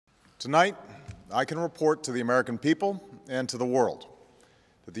Tonight, I can report to the American people and to the world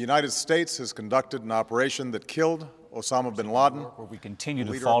that the United States has conducted an operation that killed Osama bin Laden. Where we continue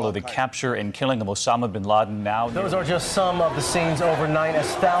to follow the capture and killing of Osama bin Laden now. Those are just some of the scenes overnight as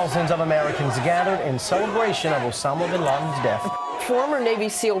thousands of Americans gathered in celebration of Osama bin Laden's death. Former Navy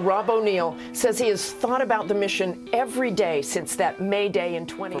SEAL Rob O'Neill says he has thought about the mission every day since that May Day in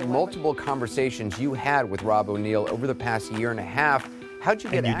 2011. From multiple conversations you had with Rob O'Neill over the past year and a half, how'd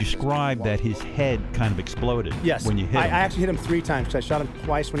you get access? And you described that his head kind of exploded when you hit him. I actually hit him 3 times because I shot him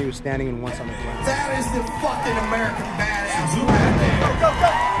twice when he was standing and once on the ground. That is the fucking American badass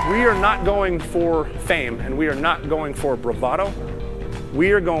right there. We are not going for fame and we are not going for bravado.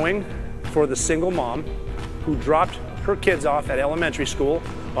 We are going for the single mom who dropped her kids off at elementary school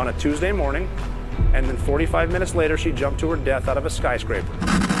on a Tuesday morning, and then 45 minutes later she jumped to her death out of a skyscraper.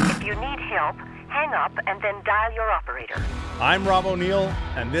 If you need help, hang up and then dial your operator. I'm Rob O'Neill,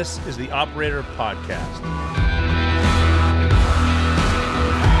 and this is the Operator Podcast.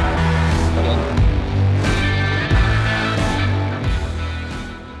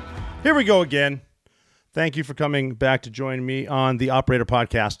 Here we go again. Thank you for coming back to join me on the Operator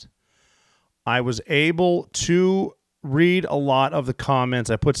Podcast. I was able to read a lot of the comments.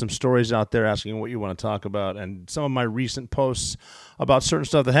 I put some stories out there asking what you want to talk about and some of my recent posts about certain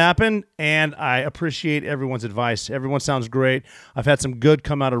stuff that happened, and I appreciate everyone's advice. Everyone sounds great. I've had some good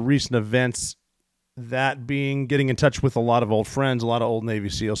come out of recent events, that being getting in touch with a lot of old friends, a lot of old Navy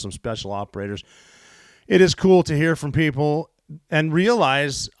SEALs, some special operators. It is cool to hear from people and I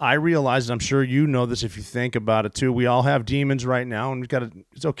realize, and I'm sure you know this if you think about it too, we all have demons right now, and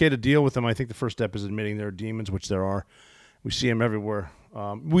it's okay to deal with them. I think the first step is admitting there are demons, which there are. We see them everywhere.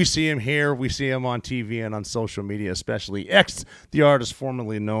 We see them here. We see them on TV and on social media, especially X, the artist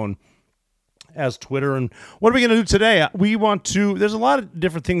formerly known as Twitter. And what are we going to do today? There's a lot of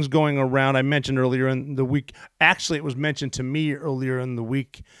different things going around. I mentioned earlier in the week, actually it was mentioned to me earlier in the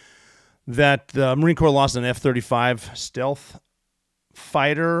week, that the Marine Corps lost an F-35 stealth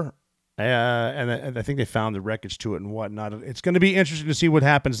fighter, and I think they found the wreckage to it and whatnot. It's going to be interesting to see what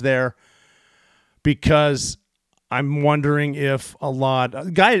happens there, because I'm wondering if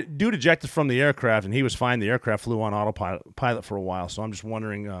dude ejected from the aircraft, and he was fine. The aircraft flew on autopilot for a while, so I'm just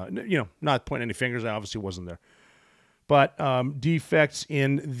wondering, not pointing any fingers, I obviously wasn't there. But defects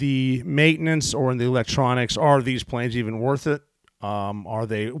in the maintenance or in the electronics, are these planes even worth it? Are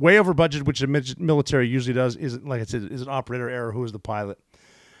they way over budget, which the military usually does? Is it, like I said, is it operator error? Who is the pilot?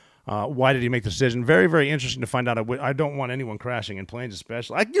 Why did he make the decision? Very, very interesting to find out. I don't want anyone crashing in planes,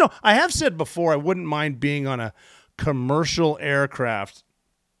 especially. I have said before, I wouldn't mind being on a commercial aircraft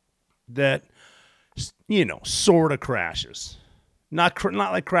that, sort of crashes. Not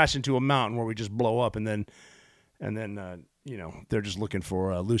like crash into a mountain where we just blow up and then they're just looking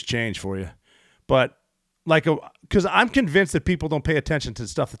for loose change for you. But because I'm convinced that people don't pay attention to the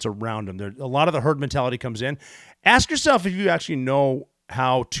stuff that's around them. A lot of the herd mentality comes in. Ask yourself if you actually know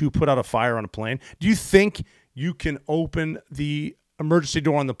how to put out a fire on a plane. Do you think you can open the emergency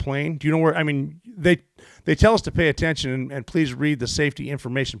door on the plane? Do you know where? I mean, they tell us to pay attention and please read the safety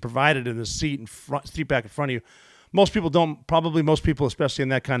information provided in the seat back in front of you. Most people don't. Probably most people, especially in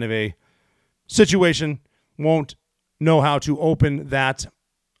that kind of a situation, won't know how to open that.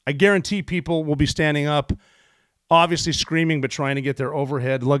 I guarantee people will be standing up, obviously screaming, but trying to get their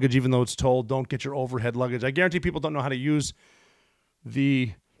overhead luggage, even though it's told, don't get your overhead luggage. I guarantee people don't know how to use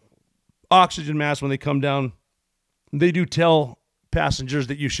the oxygen mask when they come down. They do tell passengers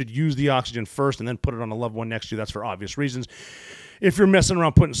that you should use the oxygen first and then put it on a loved one next to you. That's for obvious reasons. If you're messing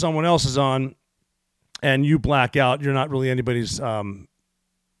around putting someone else's on and you black out, you're not really anybody's...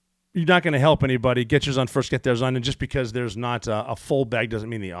 You're not going to help anybody. Get yours on first, get theirs on. And just because there's not a full bag doesn't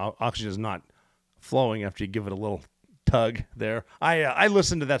mean the oxygen is not flowing after you give it a little tug there. I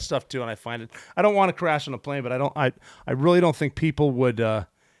listen to that stuff too, and I find it. I don't want to crash on a plane, but I really don't think people would. A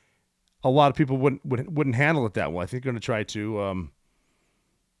lot of people wouldn't handle it that well. I think they're going to try to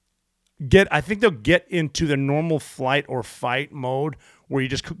I think they'll get into the normal flight or fight mode where you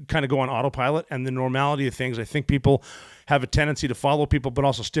just kind of go on autopilot, and the normality of things. I think people have a tendency to follow people, but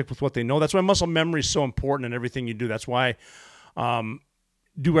also stick with what they know. That's why muscle memory is so important in everything you do. That's why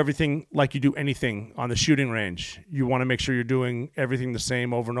do everything like you do anything on the shooting range. You want to make sure you're doing everything the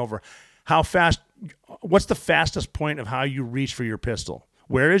same over and over. What's the fastest point of how you reach for your pistol?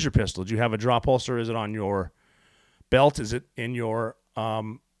 Where is your pistol? Do you have a drop holster? Is it on your belt? Is it in your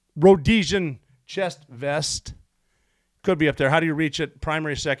Rhodesian chest vest? Could be up there. How do you reach it?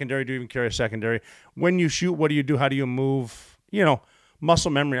 Primary, secondary? Do you even carry a secondary? When you shoot, what do you do? How do you move? Muscle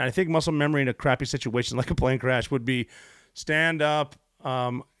memory. I think muscle memory in a crappy situation like a plane crash would be stand up,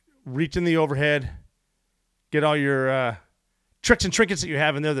 reach in the overhead, get all your tricks and trinkets that you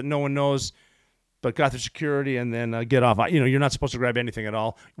have in there that no one knows, but got the security, and then get off. You're not supposed to grab anything at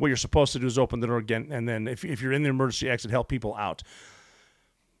all. What you're supposed to do is open the door again, and then if you're in the emergency exit, help people out.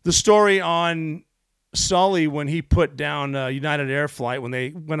 The story on Sully when he put down United Air flight when they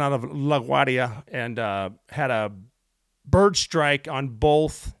went out of LaGuardia and had a bird strike on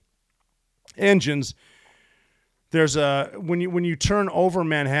both engines. There's when you turn over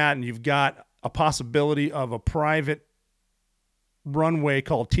Manhattan, you've got a possibility of a private runway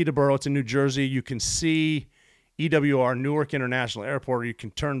called Teterboro. It's in New Jersey. You can see EWR, Newark International Airport, or you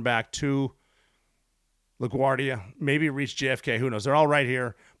can turn back to LaGuardia, maybe reach JFK. Who knows? They're all right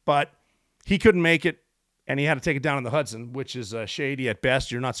here. But he couldn't make it, and he had to take it down in the Hudson, which is shady at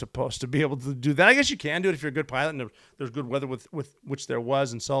best. You're not supposed to be able to do that. I guess you can do it if you're a good pilot, and there's good weather with which there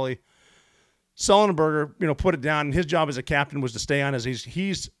was. And Sullenberger, put it down. And his job as a captain was to stay on.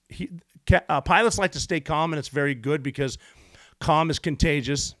 Pilots like to stay calm, and it's very good because calm is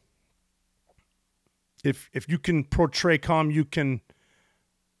contagious. If you can portray calm, you can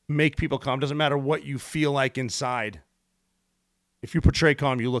make people calm. Doesn't matter what you feel like inside. If you portray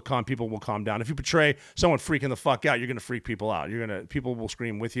calm, you look calm, people will calm down. If you portray someone freaking the fuck out, you're going to freak people out. People will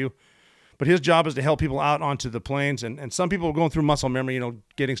scream with you. But his job is to help people out onto the planes. And some people are going through muscle memory,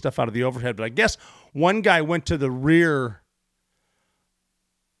 getting stuff out of the overhead. But I guess one guy went to the rear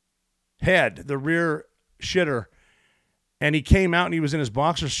head, the rear shitter, and he came out and he was in his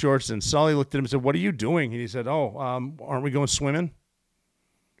boxer shorts, and Sully looked at him and said, "What are you doing?" And he said, aren't we going swimming?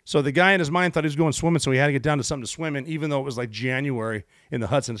 So the guy in his mind thought he was going swimming, so he had to get down to something to swim in, even though it was like January in the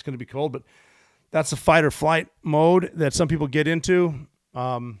Hudson. It's going to be cold, but that's the fight or flight mode that some people get into.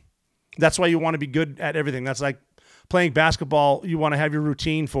 That's why you want to be good at everything. That's like playing basketball. You want to have your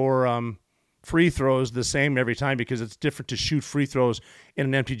routine for free throws the same every time, because it's different to shoot free throws in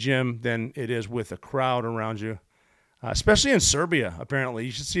an empty gym than it is with a crowd around you. Especially in Serbia, apparently.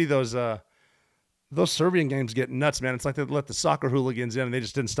 You should see those Serbian games get nuts, man. It's like they let the soccer hooligans in and they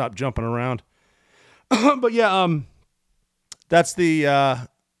just didn't stop jumping around. But yeah, that's the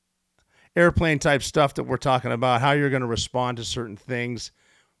airplane type stuff that we're talking about, how you're going to respond to certain things.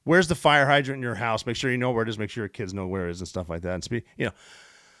 Where's the fire hydrant in your house? Make sure you know where it is. Make sure your kids know where it is and stuff like that. And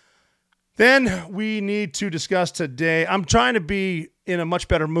Then we need to discuss today. I'm trying to be in a much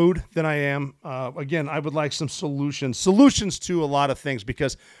better mood than I am. Again, I would like some solutions to a lot of things,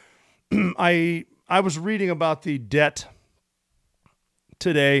 because I was reading about the debt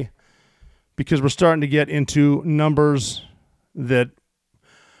today, because we're starting to get into numbers that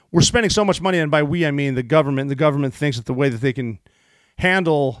we're spending so much money, and by we, I mean the government. The government thinks that the way that they can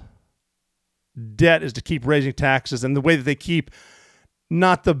handle debt is to keep raising taxes, and the way that they keep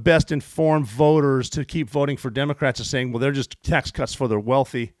not the best informed voters to keep voting for Democrats is saying, well, they're just tax cuts for the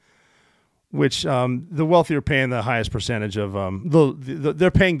wealthy, which the wealthy are paying the highest percentage of, they're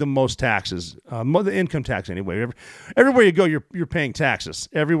paying the most taxes, the income tax anyway. Everywhere you go, you're paying taxes.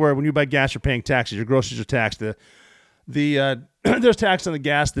 Everywhere, when you buy gas, you're paying taxes. Your groceries are taxed. There's tax on the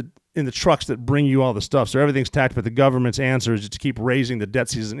gas that in the trucks that bring you all the stuff. So everything's taxed, but the government's answer is just to keep raising the debt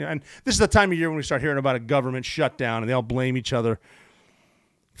season. And this is the time of year when we start hearing about a government shutdown, and they all blame each other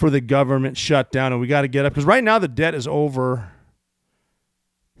for the government shutdown, and we got to get up, because right now the debt is over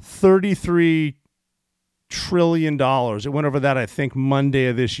 $33 trillion. It went over that, I think, Monday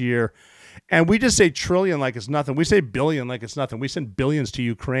of this year. And we just say trillion like it's nothing. We say billion like it's nothing. We send billions to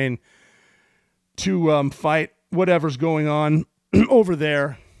Ukraine to fight whatever's going on over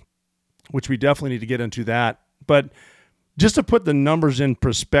there, which we definitely need to get into that. But just to put the numbers in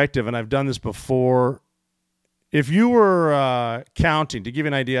perspective, and I've done this before, if you were counting, to give you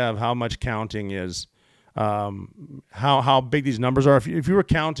an idea of how much counting is, how big these numbers are, if you were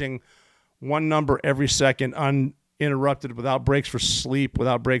counting one number every second uninterrupted, without breaks for sleep,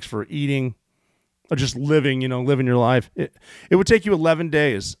 without breaks for eating, or just living your life, it would take you 11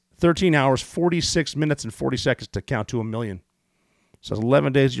 days, 13 hours, 46 minutes, and 40 seconds to count to 1 million. So it's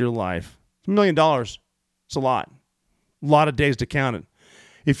 11 days of your life. It's $1 million. It's a lot of days to count it.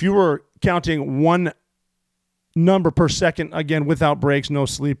 If you were counting one number per second, again, without breaks, no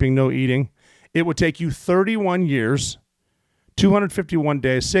sleeping, no eating, it would take you 31 years, 251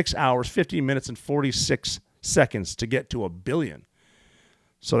 days, 6 hours, 50 minutes, and 46 seconds to get to 1 billion.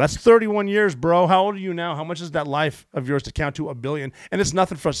 So that's 31 years, bro. How old are you now? How much is that life of yours to count to 1 billion? And it's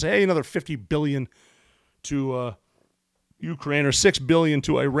nothing for us to say, hey, another 50 billion to Ukraine, or 6 billion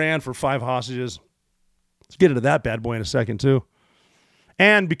to Iran for 5 hostages. Let's get into that bad boy in a second, too.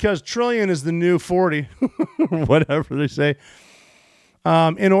 And because trillion is the new 40, whatever they say,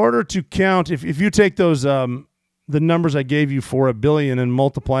 in order to count, if you take those the numbers I gave you for $1 billion and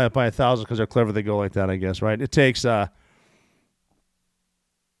multiply it by 1,000 because they're clever. They go like that, I guess, right? It takes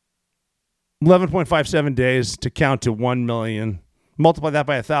 11.57 days to count to 1 million. Multiply that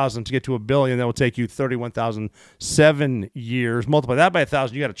by 1,000 to get to $1 billion. That will take you 31,007 years. Multiply that by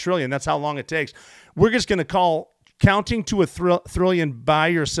 1,000, you got $1 trillion. That's how long it takes. We're just going to call counting to a trillion by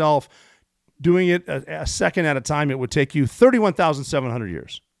yourself, doing it a second at a time, it would take you 31,700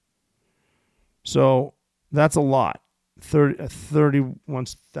 years. So that's a lot.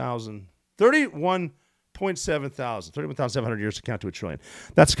 31,700 years to count to $1 trillion.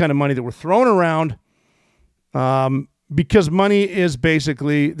 That's the kind of money that we're throwing around because money is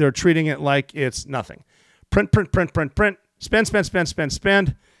basically, they're treating it like it's nothing. Print,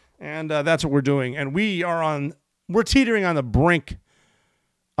 spend. And that's what we're doing. And we're teetering on the brink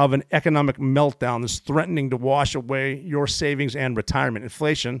of an economic meltdown that's threatening to wash away your savings and retirement.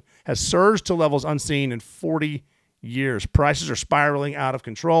 Inflation has surged to levels unseen in 40 years. Prices are spiraling out of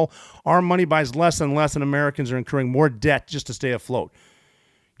control. Our money buys less and less, and Americans are incurring more debt just to stay afloat.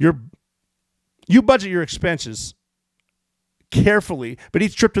 You budget your expenses carefully, but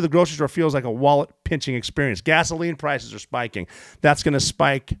each trip to the grocery store feels like a wallet-pinching experience. Gasoline prices are spiking. That's going to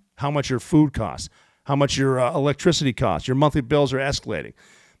spike how much your food costs, how much your electricity costs. Your monthly bills are escalating.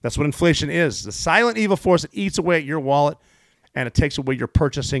 That's what inflation is, the silent evil force that eats away at your wallet, and it takes away your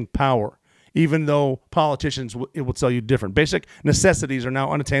purchasing power, even though politicians it will tell you different. Basic necessities are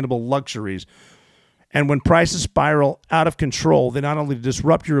now unattainable luxuries. And when prices spiral out of control, they not only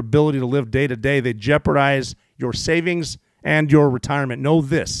disrupt your ability to live day to day, they jeopardize your savings and your retirement. Know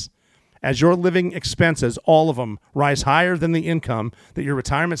this: as your living expenses, all of them, rise higher than the income that your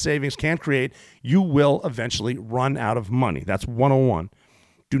retirement savings can create, you will eventually run out of money. That's 101.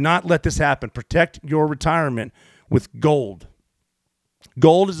 Do not let this happen. Protect your retirement with gold.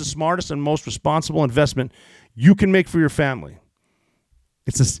 Gold is the smartest and most responsible investment you can make for your family.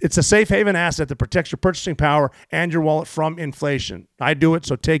 It's a safe haven asset that protects your purchasing power and your wallet from inflation. I do it,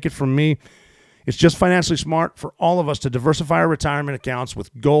 so take it from me. It's just financially smart for all of us to diversify our retirement accounts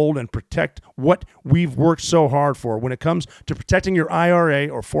with gold and protect what we've worked so hard for. When it comes to protecting your IRA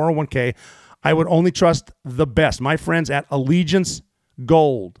or 401k, I would only trust the best. My friends at Allegiance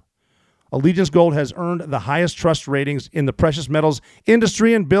Gold. Allegiance Gold has earned the highest trust ratings in the precious metals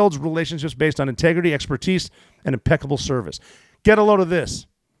industry and builds relationships based on integrity, expertise, and impeccable service. Get a load of this.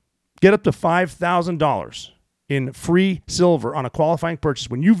 Get up to $5,000 in free silver on a qualifying purchase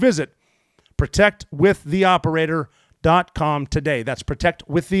when you visit protectwiththeoperator.com today. That's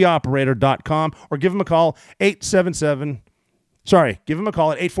protectwiththeoperator.com, or give them a call give them a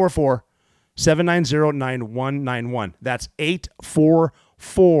call at 844-790-9191. That's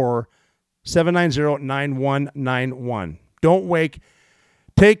 844-790-9191. Don't wait.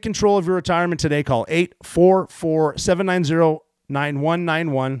 Take control of your retirement today. Call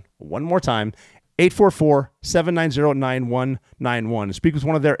 844-790-9191. One more time, 844-790-9191. And speak with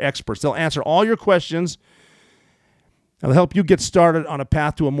one of their experts. They'll answer all your questions. They'll help you get started on a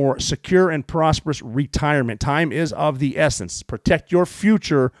path to a more secure and prosperous retirement. Time is of the essence. Protect your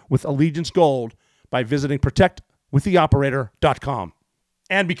future with Allegiance Gold by visiting protectwiththeoperator.com.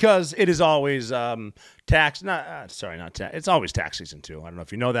 And because it is always it's always tax season too. I don't know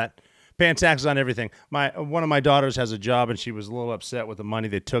if you know that. Paying taxes on everything. One of my daughters has a job, and she was a little upset with the money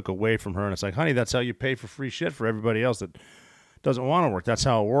they took away from her. And it's like, honey, that's how you pay for free shit for everybody else that doesn't want to work. That's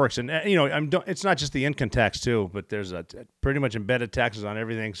how it works. And it's not just the income tax too, but there's pretty much embedded taxes on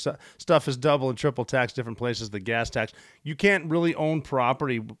everything. Stuff is double and triple taxed different places. The gas tax. You can't really own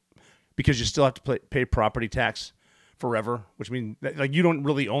property because you still have to pay property tax forever, which means like you don't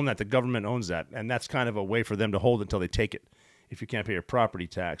really own that. The government owns that, and that's kind of a way for them to hold it until they take it. If you can't pay your property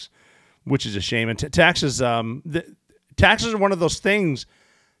tax, which is a shame. And taxes, taxes are one of those things.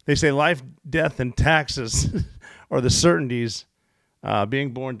 They say life, death, and taxes are the certainties.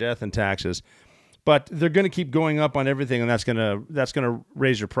 Being born, death, and taxes. But they're going to keep going up on everything, and that's going to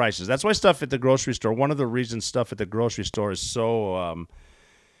raise your prices. That's why stuff at the grocery store. One of the reasons stuff at the grocery store is so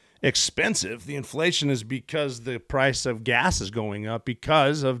expensive. The inflation is because the price of gas is going up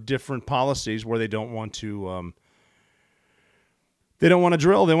because of different policies where they don't want to. They don't want to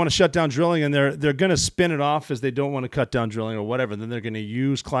drill. They want to shut down drilling, and they're going to spin it off as they don't want to cut down drilling or whatever. Then they're going to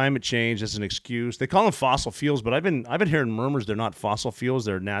use climate change as an excuse. They call them fossil fuels, but I've been hearing murmurs they're not fossil fuels.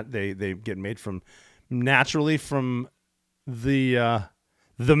 They get made from naturally from the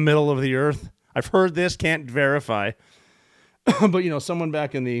middle of the earth. I've heard this, can't verify, but someone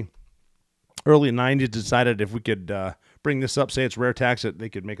back in the early 90s decided if we could bring this up, say it's rare tax, they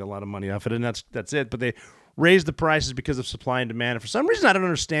could make a lot of money off it, and that's it. But they raise the prices because of supply and demand. And for some reason, I don't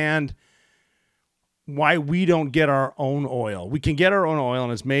understand why we don't get our own oil. We can get our own oil,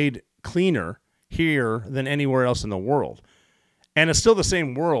 and it's made cleaner here than anywhere else in the world. And it's still the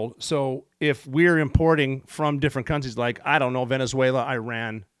same world. So if we're importing from different countries like, I don't know, Venezuela,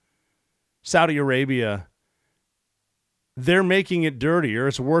 Iran, Saudi Arabia, they're making it dirtier.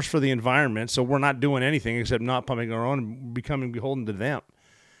 It's worse for the environment. So we're not doing anything except not pumping our own and becoming beholden to them.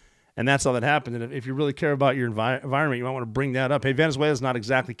 And that's all that happened. And if you really care about your environment, you might want to bring that up. Hey, Venezuela's not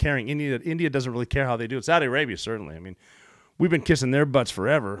exactly caring. India doesn't really care how they do it. Saudi Arabia, certainly. I mean, we've been kissing their butts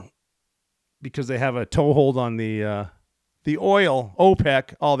forever because they have a toehold on the oil,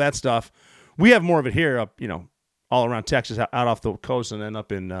 OPEC, all that stuff. We have more of it here up, all around Texas, out off the coast, and then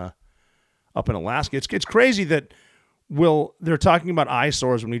up in Alaska. It's crazy that they're talking about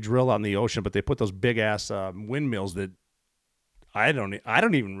eyesores when we drill out in the ocean, but they put those big ass windmills that I don't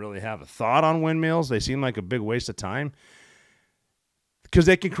even really have a thought on windmills. They seem like a big waste of time because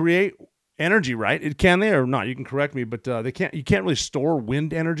they can create energy, right? Can they or not? You can correct me, but they can't. You can't really store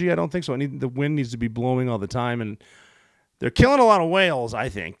wind energy. I don't think so. The wind needs to be blowing all the time, and they're killing a lot of whales. I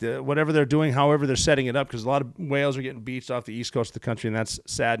think whatever they're doing, however they're setting it up, because a lot of whales are getting beached off the east coast of the country, and that's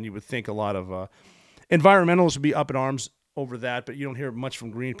sad. And you would think a lot of environmentalists would be up in arms over that, but you don't hear much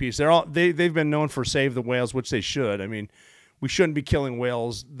from Greenpeace. They've been known for save the whales, which they should. I mean, we shouldn't be killing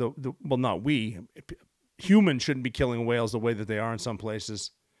whales. Well, not we. Humans shouldn't be killing whales the way that they are in some places.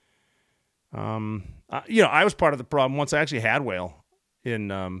 I was part of the problem once. I actually had whale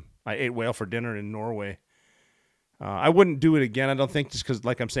I ate whale for dinner in Norway. I wouldn't do it again, I don't think, just because,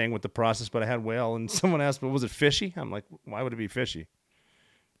 like I'm saying, with the process, but I had whale, and someone asked me, was it fishy? I'm like, why would it be fishy?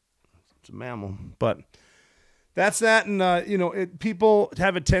 It's a mammal. But that's that, and, people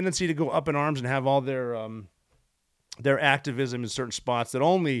have a tendency to go up in arms and have all their activism in certain spots that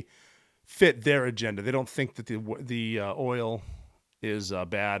only fit their agenda. They don't think that the oil is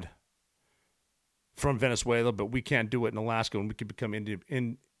bad from Venezuela, but we can't do it in Alaska, and we could become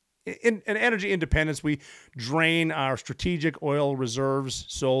in energy independence. We drain our strategic oil reserves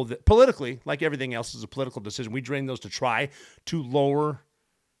so that politically, like everything else is a political decision, we drain those to try to lower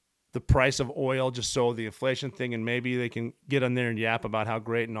the price of oil just so the inflation thing, and maybe they can get on there and yap about how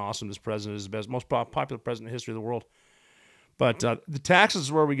great and awesome this president is, the best, most popular president in the history of the world. But the taxes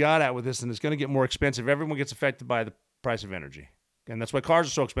is where we got at with this, and it's going to get more expensive. Everyone gets affected by the price of energy. And that's why cars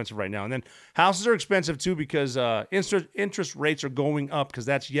are so expensive right now. And then houses are expensive too because interest rates are going up, because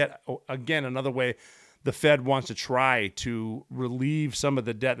that's yet again another way the Fed wants to try to relieve some of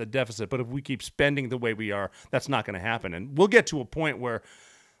the debt, the deficit. But if we keep spending the way we are, that's not going to happen. And we'll get to a point where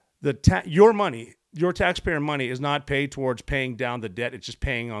your taxpayer money is not paid towards paying down the debt. It's just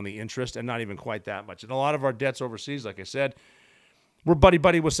paying on the interest, and not even quite that much. And a lot of our debts overseas, like I said, we're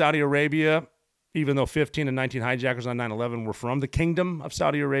buddy-buddy with Saudi Arabia, even though 15 and 19 hijackers on 9/11 were from the Kingdom of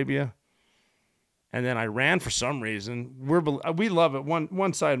Saudi Arabia. And then Iran, for some reason, we love it.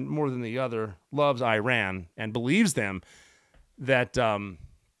 One side more than the other loves Iran and believes them that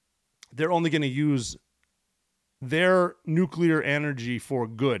they're only going to use their nuclear energy for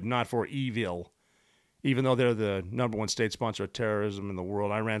good, not for evil, even though they're the number one state sponsor of terrorism in the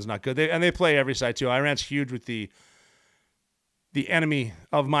world. Iran's not good. They play every side, too. Iran's huge with the enemy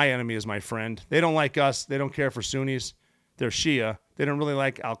of my enemy is my friend. They don't like us. They don't care for Sunnis. They're Shia. They don't really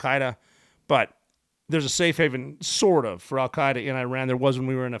like Al-Qaeda. But there's a safe haven, sort of, for Al-Qaeda in Iran. There was when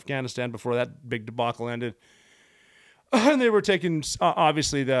we were in Afghanistan before that big debacle ended. And they were taking,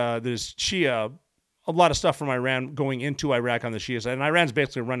 obviously, there's Shia, a lot of stuff from Iran going into Iraq on the Shia side. And Iran's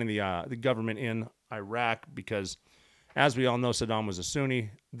basically running the government in Iraq because, as we all know, Saddam was a Sunni.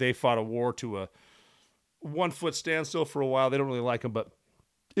 They fought a war to a one-foot standstill for a while. They don't really like him, but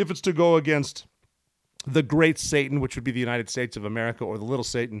if it's to go against the great Satan, which would be the United States of America, or the little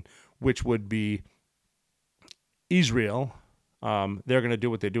Satan, which would be Israel, they're going to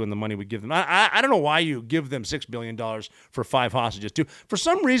do what they do, and the money we give them. I don't know why you give them $6 billion for 5 hostages, too. For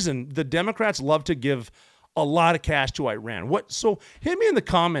some reason, the Democrats love to give a lot of cash to Iran. So hit me in the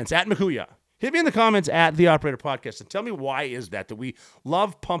comments, at Makuya. Hit me in the comments at The Operator Podcast and tell me why is that we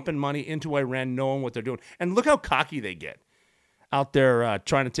love pumping money into Iran, knowing what they're doing. And look how cocky they get out there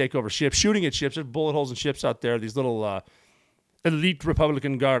trying to take over ships, shooting at ships. There's bullet holes in ships out there, these little elite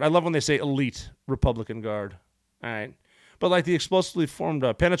Republican Guard. I love when they say elite Republican Guard. All right. But like the explosively formed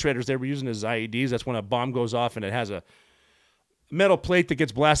penetrators they were using as IEDs, that's when a bomb goes off and it has a metal plate that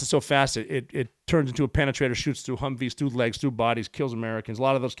gets blasted so fast it turns into a penetrator, shoots through Humvees, through legs, through bodies, kills Americans. A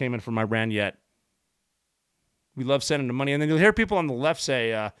lot of those came in from Iran yet. We love sending them money. And then you'll hear people on the left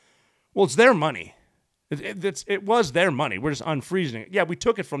say, well, it's their money. It was their money. We're just unfreezing it. Yeah, we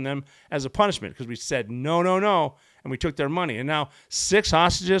took it from them as a punishment because we said no, and we took their money. And now 6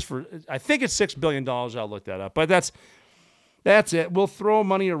 hostages for, I think it's $6 billion. I'll look that up. But that's it. We'll throw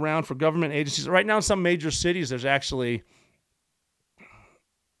money around for government agencies. Right now in some major cities, there's actually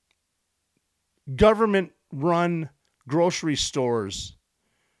government-run grocery stores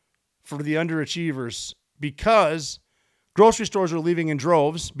for the underachievers because grocery stores are leaving in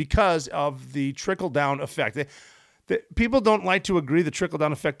droves because of the trickle-down effect. People don't like to agree the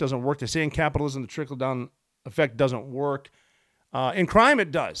trickle-down effect doesn't work. They say in capitalism the trickle-down effect doesn't work. In crime,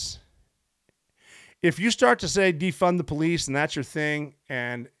 it does. If you start to say defund the police and that's your thing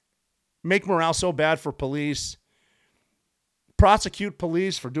and make morale so bad for police, prosecute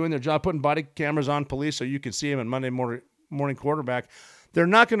police for doing their job, putting body cameras on police so you can see them in Monday morning quarterback, they're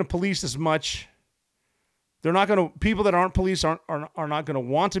not going to police as much. They're not going to, people that aren't police are not going to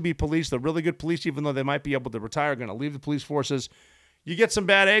want to be police. The really good police, even though they might be able to retire, are going to leave the police forces. You get some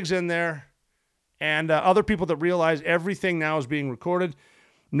bad eggs in there, and other people that realize everything now is being recorded.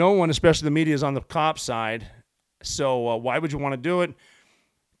 No one, especially the media, is on the cop side. So why would you want to do it?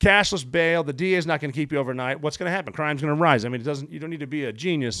 Cashless bail. The DA is not going to keep you overnight. What's going to happen? Crime's going to rise. I mean, you don't need to be a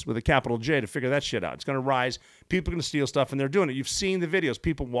genius with a capital J to figure that shit out. It's going to rise. People are going to steal stuff, and they're doing it. You've seen the videos.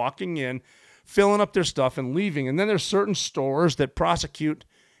 People walking in, filling up their stuff and leaving. And then there's certain stores that prosecute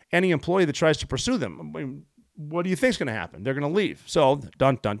any employee that tries to pursue them. I mean, what do you think is going to happen? They're going to leave. So,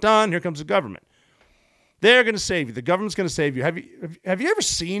 dun, dun, dun, here comes the government. They're going to save you. The government's going to save you. Have you ever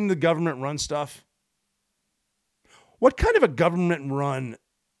seen the government run stuff? What kind of a government-run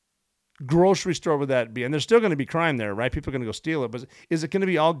grocery store would that be? And there's still going to be crime there, right? People are going to go steal it. But is it going to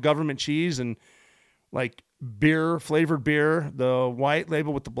be all government cheese and like beer, flavored beer, the white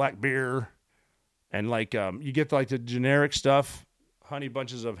label with the black beer? And like you get like the generic stuff, honey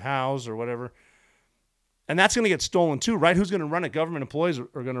bunches of House or whatever. And that's going to get stolen too, right? Who's going to run it? Government employees are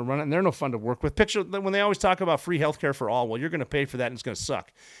going to run it, and they're no fun to work with. Picture when they always talk about free healthcare for all. Well, you're going to pay for that, and it's going to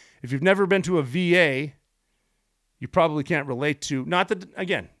suck. If you've never been to a VA, you probably can't relate to, not that,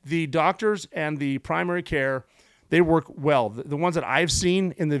 again, the doctors and the primary care, they work well. The ones that I've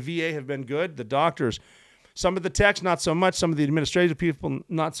seen in the VA have been good. The doctors, some of the techs, not so much. Some of the administrative people,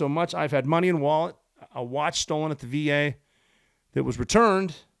 not so much. I've had money in wallet, a watch stolen at the VA that was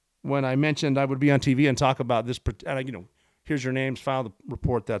returned when I mentioned I would be on TV and talk about this. And here's your names, file the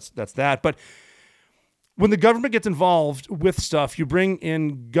report. That's that. But when the government gets involved with stuff, you bring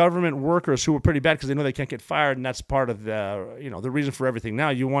in government workers who are pretty bad because they know they can't get fired, and that's part of the reason for everything now.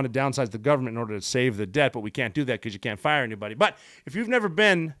 You want to downsize the government in order to save the debt, but we can't do that because you can't fire anybody. But if you've never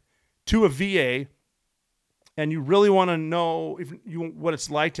been to a VA and you really want to know what it's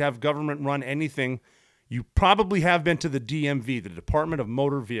like to have government run anything, you probably have been to the DMV, the Department of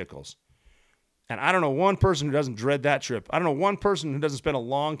Motor Vehicles. And I don't know one person who doesn't dread that trip. I don't know one person who doesn't spend a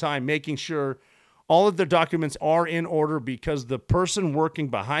long time making sure all of their documents are in order because the person working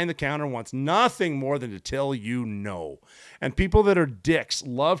behind the counter wants nothing more than to tell you no. And people that are dicks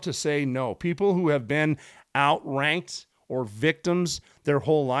love to say no. People who have been outranked or victims their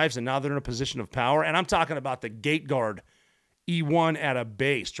whole lives and now they're in a position of power. And I'm talking about the gate guard, E1 at a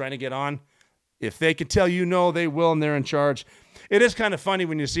base, trying to get on. If they can tell you no, they will, and they're in charge. It is kind of funny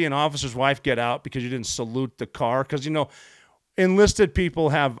when you see an officer's wife get out because you didn't salute the car. Because, enlisted people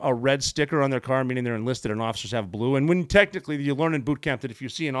have a red sticker on their car, meaning they're enlisted, and officers have blue. And when technically you learn in boot camp that if you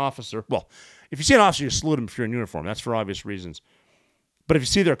see an officer, you salute them if you're in uniform. That's for obvious reasons. But if you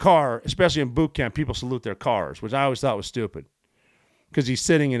see their car, especially in boot camp, people salute their cars, which I always thought was stupid because he's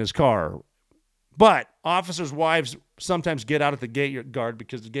sitting in his car. But officers' wives sometimes get out at the gate guard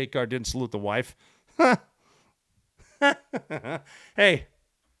because the gate guard didn't salute the wife. Hey,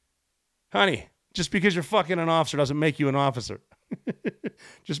 honey, just because you're fucking an officer doesn't make you an officer.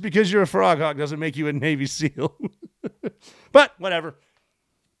 Just because you're a frog hog doesn't make you a Navy SEAL. But whatever.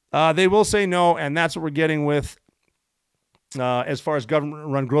 They will say no, and that's what we're getting with as far as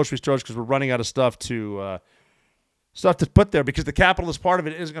government-run grocery stores because we're running out of stuff to put there because the capitalist part of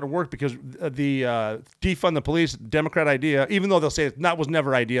it isn't going to work because the defund the police, Democrat idea, even though they'll say that was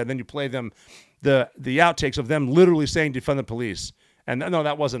never idea, then you play them the outtakes of them literally saying defund the police. And no,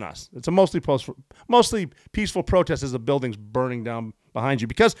 that wasn't us. It's a mostly peaceful protest as the building's burning down behind you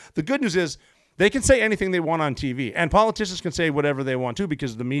because the good news is they can say anything they want on TV and politicians can say whatever they want to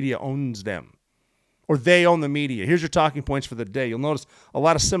because the media owns them or they own the media. Here's your talking points for the day. You'll notice a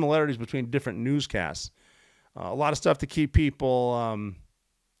lot of similarities between different newscasts. A lot of stuff to keep people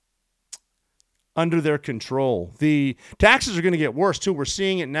under their control. The taxes are going to get worse, too. We're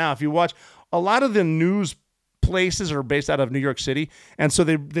seeing it now. If you watch a lot of the news places are based out of New York City. And so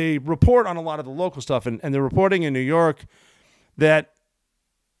they report on a lot of the local stuff. And they're reporting in New York that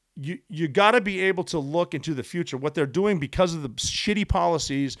you got to be able to look into the future. What they're doing because of the shitty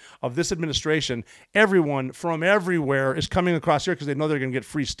policies of this administration, everyone from everywhere is coming across here because they know they're going to get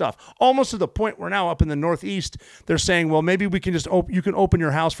free stuff. Almost to the point where now up in the Northeast, they're saying, well, maybe we can just you can open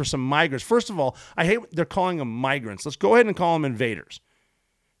your house for some migrants. First of all, I hate they're calling them migrants. Let's go ahead and call them invaders.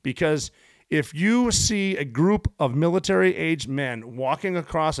 Because if you see a group of military-aged men walking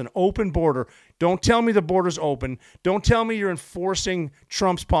across an open border, don't tell me the border's open. Don't tell me you're enforcing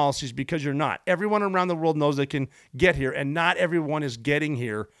Trump's policies, because you're not. Everyone around the world knows they can get here, and not everyone is getting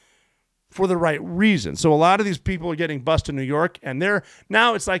here for the right reason. So a lot of these people are getting bused in New York, and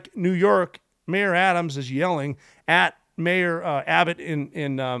now it's like New York, Mayor Adams is yelling at Governor Abbott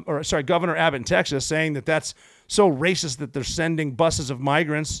in Texas, saying that that's so racist that they're sending buses of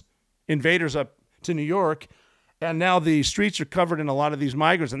migrants, invaders up to New York, and now the streets are covered in a lot of these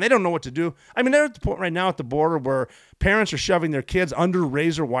migrants, and they don't know what to do. I mean, they're at the point right now at the border where parents are shoving their kids under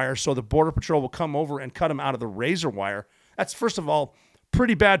razor wire so the Border Patrol will come over and cut them out of the razor wire. That's, first of all,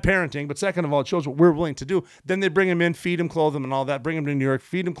 pretty bad parenting, but second of all, it shows what we're willing to do. Then they bring them in, feed them, clothe them, and all that, bring them to New York,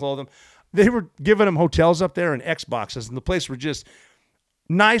 feed them, clothe them. They were giving them hotels up there and Xboxes, and the place were just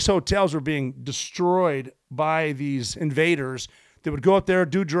nice hotels were being destroyed by these invaders that would go up there,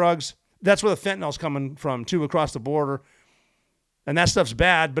 do drugs. That's where the fentanyl's coming from, too, across the border. And that stuff's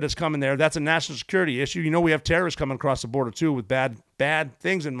bad, but it's coming there. That's a national security issue. You know, we have terrorists coming across the border, too, with bad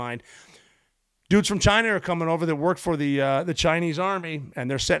things in mind. Dudes from China are coming over that work for the Chinese army, and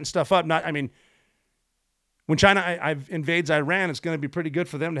they're setting stuff up. When China invades Iran, it's going to be pretty good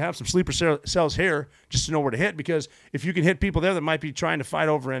for them to have some sleeper cells here just to know where to hit, because if you can hit people there that might be trying to fight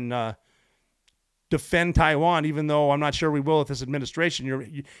over in defend Taiwan, even though I'm not sure we will with this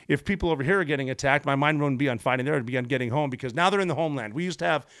administration. If people over here are getting attacked, my mind wouldn't be on fighting there. It'd be on getting home, because now they're in the homeland. We used to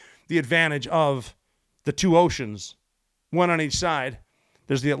have the advantage of the two oceans, one on each side.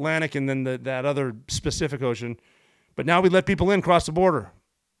 There's the Atlantic and then that other Pacific Ocean. But now we let people in across the border.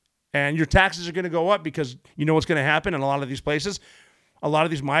 And your taxes are going to go up, because you know what's going to happen in a lot of these places. A lot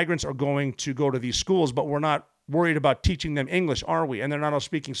of these migrants are going to go to these schools, but we're not worried about teaching them English, are we? And they're not all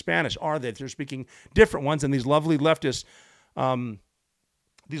speaking Spanish, are they? They're speaking different ones, and these lovely leftist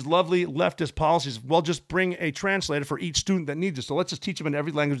policies, well, just bring a translator for each student that needs it. So let's just teach them in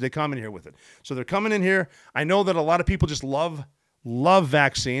every language they come in here with it. So they're coming in here. I know that a lot of people just love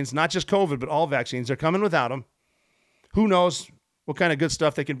vaccines, not just COVID, but all vaccines. They're coming without them. Who knows what kind of good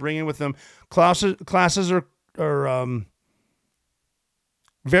stuff they can bring in with them. Classes are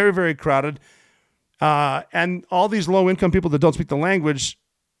very, very crowded. And all these low-income people that don't speak the language,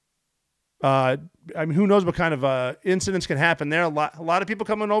 who knows what kind of incidents can happen there. A lot of people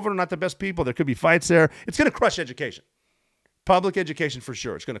coming over are not the best people. There could be fights there. It's going to crush education. Public education for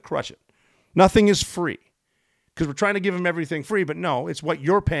sure. It's going to crush it. Nothing is free, because we're trying to give them everything free, but no, it's what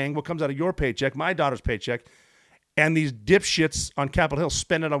you're paying, what comes out of your paycheck, my daughter's paycheck, and these dipshits on Capitol Hill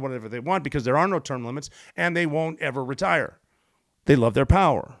spend it on whatever they want, because there are no term limits, and they won't ever retire. They love their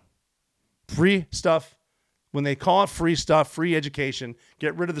power. Free stuff, when they call it free stuff, free education,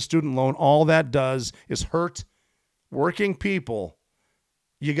 get rid of the student loan, all that does is hurt working people.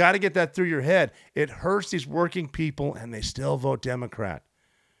 You got to get that through your head. It hurts these working people, and they still vote Democrat.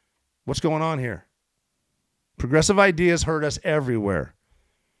 What's going on here? Progressive ideas hurt us everywhere.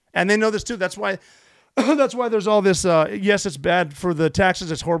 And they know this too. That's why there's all this, yes, it's bad for the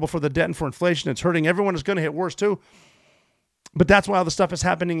taxes, it's horrible for the debt and for inflation, it's hurting everyone, it's going to hit worse too. But that's why all the stuff is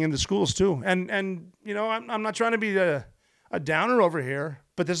happening in the schools too. And you know, I'm not trying to be a downer over here,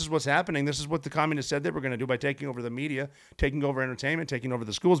 but this is what's happening. This is what the communists said they were going to do by taking over the media, taking over entertainment, taking over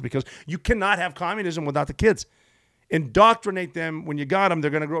the schools, because you cannot have communism without the kids. Indoctrinate them. When you got them, they're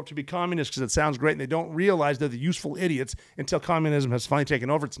going to grow up to be communists because it sounds great, and they don't realize they're the useful idiots until communism has finally taken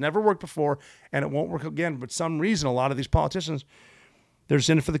over. It's never worked before, and it won't work again. But for some reason, a lot of these politicians, they're just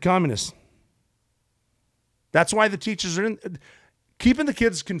in it for the communists. That's why the teachers are in. Keeping the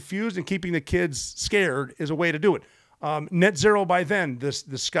kids confused and keeping the kids scared is a way to do it. Net zero by then.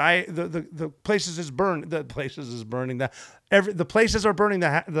 The places is burned. The places is burning. The places are burning.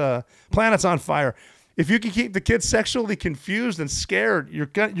 The planet's on fire. If you can keep the kids sexually confused and scared, you're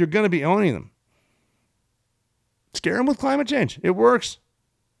going to be owning them. Scare them with climate change. It works.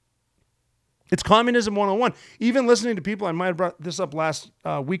 It's communism 101. Even listening to people, I might have brought this up last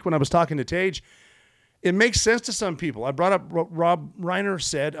week when I was talking to Tage. It makes sense to some people. I brought up what Rob Reiner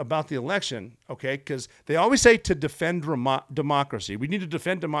said about the election, okay, because they always say to defend democracy. We need to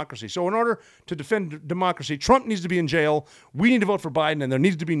defend democracy. So in order to defend democracy, Trump needs to be in jail, we need to vote for Biden, and there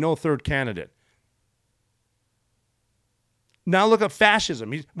needs to be no third candidate. Now look at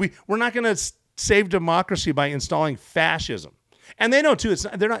fascism. We're not going to save democracy by installing fascism. And they know, too, it's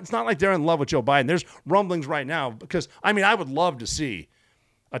not like they're in love with Joe Biden. There's rumblings right now because, I mean, I would love to see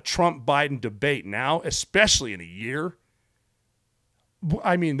a Trump-Biden debate now, especially in a year.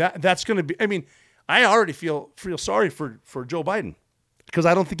 I mean, that's going to be – I mean, I already feel sorry for Joe Biden because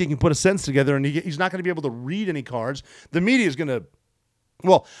I don't think he can put a sentence together, and he's not going to be able to read any cards. The media is going to –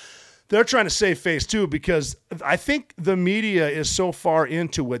 well – they're trying to save face, too, because I think the media is so far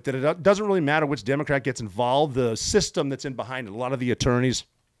into it that it doesn't really matter which Democrat gets involved. The system that's in behind it, a lot of the attorneys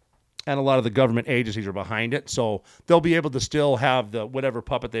and a lot of the government agencies are behind it. So they'll be able to still have the whatever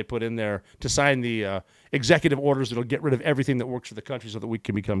puppet they put in there to sign the executive orders that will get rid of everything that works for the country so that we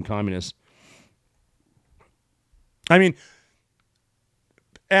can become communists. I mean,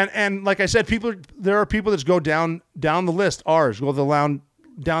 and like I said, there are people that go down the list,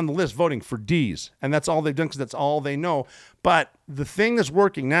 down the list voting for D's, and that's all they've done because that's all they know. But the thing that's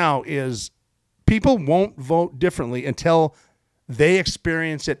working now is people won't vote differently until they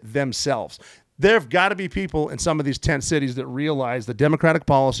experience it themselves. There have got to be people in some of these tent cities that realize the Democratic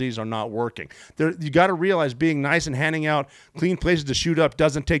policies are not working. You got to realize being nice and handing out clean places to shoot up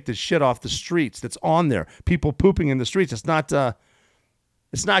doesn't take the shit off the streets that's on there. People pooping in the streets, it's not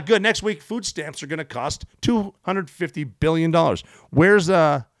good. Next week, food stamps are going to cost $250 billion. Where's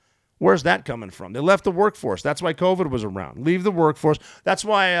that coming from? They left the workforce. That's why COVID was around. Leave the workforce. That's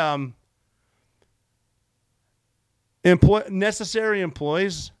why necessary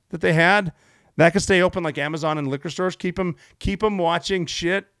employees that they had, that could stay open like Amazon and liquor stores. Keep them watching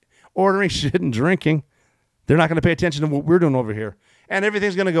shit, ordering shit and drinking. They're not going to pay attention to what we're doing over here. And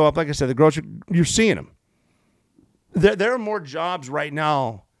everything's going to go up. Like I said, the grocery, you're seeing them. There are more jobs right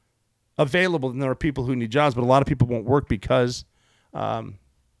now available than there are people who need jobs, but a lot of people won't work because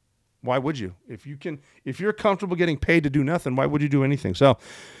why would you? If you're comfortable getting paid to do nothing, why would you do anything? So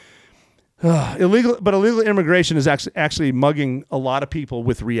illegal immigration is actually mugging a lot of people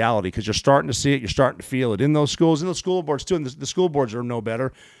with reality because you're starting to see it, you're starting to feel it in those schools, in those school boards too, and the school boards are no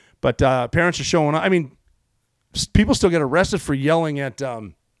better. But parents are showing up. I mean, people still get arrested for yelling at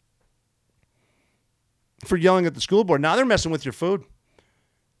the school board. Now they're messing with your food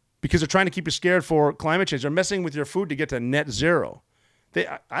because they're trying to keep you scared for climate change. They're messing with your food to get to net zero.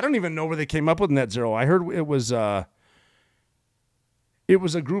 I don't even know where they came up with net zero. I heard it was a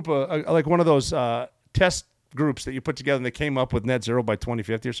group of like one of those test groups that you put together and they came up with net zero by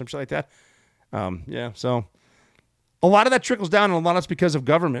 2050 or something like that. So a lot of that trickles down, and a lot of it's because of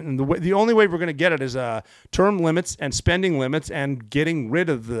government. And the only way we're going to get it is term limits and spending limits and getting rid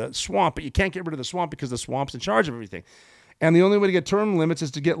of the swamp. But you can't get rid of the swamp because the swamp's in charge of everything. And the only way to get term limits is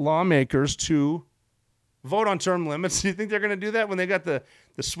to get lawmakers to vote on term limits. Do you think they're going to do that when they got the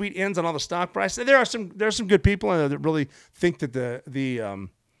sweet ends on all the stock price? There are some good people that really think that the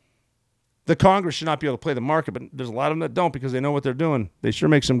Congress should not be able to play the market, but there's a lot of them that don't because they know what they're doing. They sure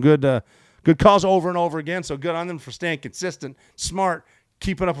make some good calls over and over again, so good on them for staying consistent, smart,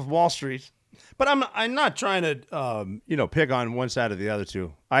 keeping up with Wall Street. But I'm not trying to pick on one side or the other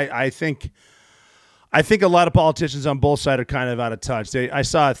too. I think a lot of politicians on both sides are kind of out of touch. I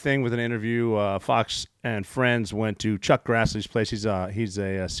saw a thing with an interview. Fox and Friends went to Chuck Grassley's place. He's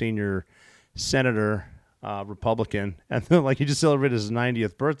a senior senator, Republican, and like he just celebrated his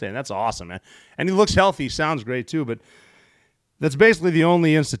 90th birthday, and that's awesome, man. And he looks healthy, sounds great too, but that's basically the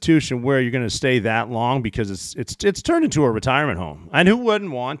only institution where you're going to stay that long because it's turned into a retirement home. And who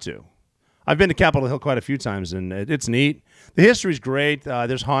wouldn't want to? I've been to Capitol Hill quite a few times, and it's neat. The history's great.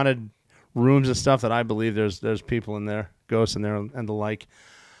 There's haunted rooms and stuff that I believe there's people in there, ghosts in there, and the like.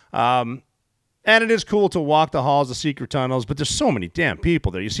 And it is cool to walk the halls, the secret tunnels, but there's so many damn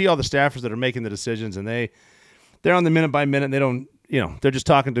people there. You see all the staffers that are making the decisions, and they're on the minute by minute. And they don't. They're just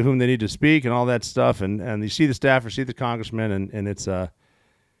talking to whom they need to speak and all that stuff. And you see the staffers, see the congressmen, and it's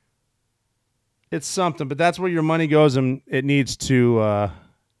something. But that's where your money goes, and it needs to.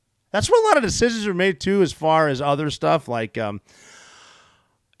 That's where a lot of decisions are made too, as far as other stuff. Like,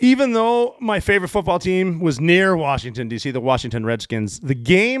 even though my favorite football team was near Washington D.C., the Washington Redskins,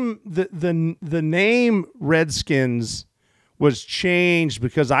 the name Redskins was changed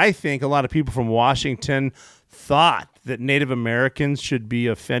because I think a lot of people from Washington thought that Native Americans should be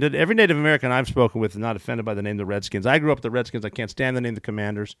offended. Every Native American I've spoken with is not offended by the name the Redskins. I grew up with the Redskins. I can't stand the name the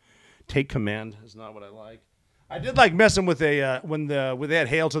Commanders. Take command is not what I like. I did like messing with when they had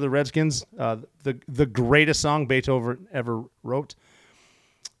 "Hail to the Redskins," the greatest song Beethoven ever wrote.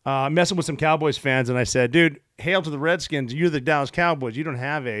 Messing with some Cowboys fans, and I said, "Dude, hail to the Redskins! You're the Dallas Cowboys. You don't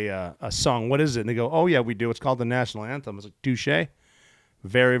have a song. What is it?" And they go, "Oh yeah, we do. It's called the national anthem." I was like, "Touche."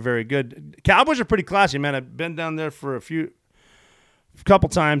 Very, very good. Cowboys are pretty classy, man. I've been down there for a few a couple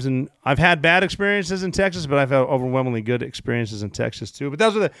times, and I've had bad experiences in Texas, but I've had overwhelmingly good experiences in Texas too.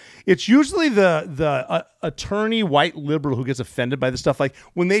 But it's usually the attorney white liberal who gets offended by this stuff. Like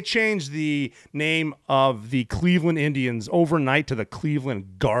when they change the name of the Cleveland Indians overnight to the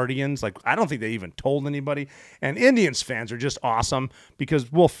Cleveland Guardians, like I don't think they even told anybody. And Indians fans are just awesome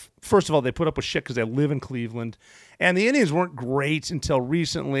because, well, first of all, they put up with shit because they live in Cleveland, and the Indians weren't great until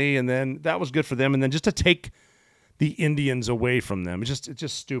recently, and then that was good for them. And then just to take the Indians away from them. It's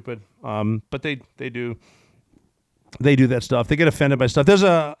just stupid. But they do that stuff. They get offended by stuff.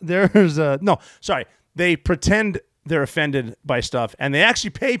 They pretend they're offended by stuff, and they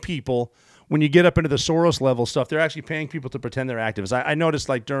actually pay people when you get up into the Soros level stuff. They're actually paying people to pretend they're activists. I noticed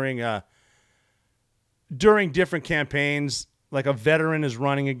like during different campaigns, like a veteran is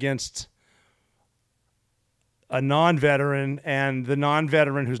running against a non-veteran, and the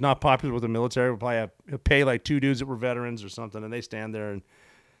non-veteran who's not popular with the military will probably pay like two dudes that were veterans or something, and they stand there and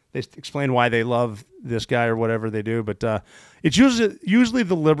they explain why they love this guy or whatever they do. But it's usually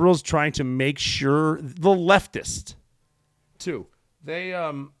the liberals trying to make sure, the leftists too.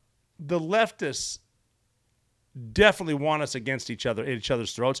 The leftists definitely want us against each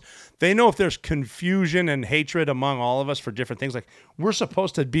other's throats. They know if there's confusion and hatred among all of us for different things, like we're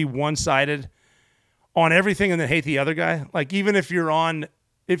supposed to be one-sided on everything and then hate the other guy. Like even if you're on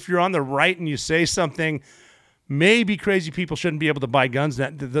the right and you say something, maybe crazy people shouldn't be able to buy guns,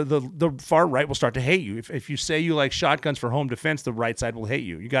 that the far right will start to hate you. If you say you like shotguns for home defense, the right side will hate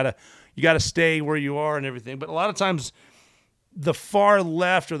you. You gotta stay where you are and everything. But a lot of times the far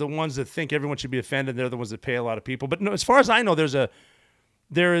left are the ones that think everyone should be offended. They're the ones that pay a lot of people. But no, as far as I know,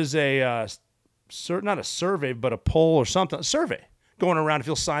 there is a not a survey, but a poll or something, a survey going around if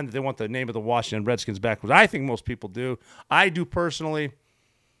you'll sign that they want the name of the Washington Redskins back, which I think most people do. I do personally.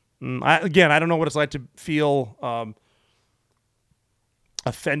 I don't know what it's like to feel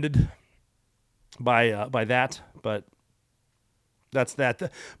offended by that, but that's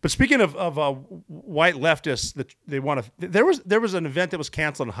that. But speaking of white leftists, that they want to. There was an event that was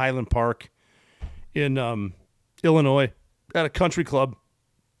canceled in Highland Park in Illinois at a country club,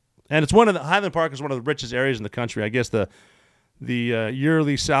 and Highland Park is one of the richest areas in the country. I guess the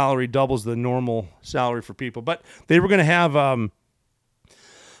yearly salary doubles the normal salary for people. But they were going to have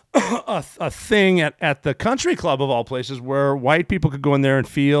a thing at the country club of all places where white people could go in there and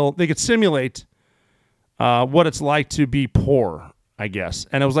they could simulate what it's like to be poor, I guess.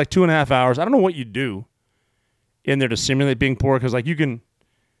 And it was like 2.5 hours. I don't know what you do in there to simulate being poor because like you can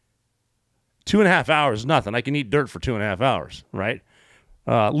 2.5 hours is nothing. I can eat dirt for 2.5 hours, right?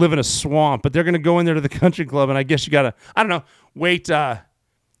 Live in a swamp, but they're going to go in there to the country club, and I guess you got to, I don't know, wait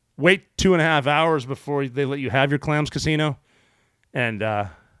 2.5 hours before they let you have your Clams Casino and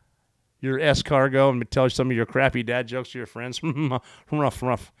your escargot and tell some of your crappy dad jokes to your friends.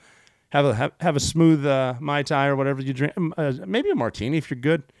 rough. Have a smooth Mai Tai or whatever you drink, maybe a martini if you're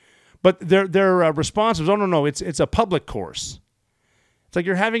good. But their response was, oh, no, it's a public course. It's like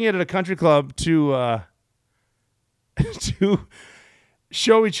you're having it at a country club to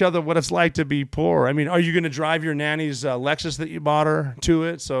show each other what it's like to be poor. I mean, are you going to drive your nanny's Lexus that you bought her to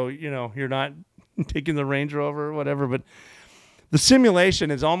it so, you're not taking the Range Rover or whatever? But the simulation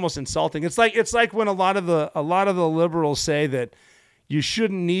is almost insulting. It's like when a lot of the liberals say that you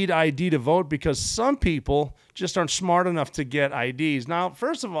shouldn't need ID to vote because some people just aren't smart enough to get IDs. Now,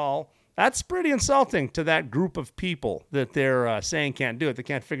 first of all, that's pretty insulting to that group of people that they're saying can't do it. They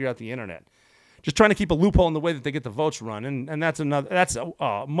can't figure out the internet. Just trying to keep a loophole in the way that they get the votes run, and that's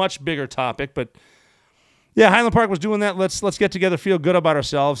a much bigger topic. But yeah, Highland Park was doing that. Let's get together, feel good about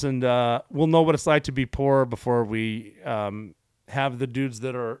ourselves, and we'll know what it's like to be poor before we have the dudes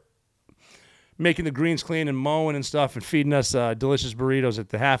that are making the greens clean and mowing and stuff and feeding us delicious burritos at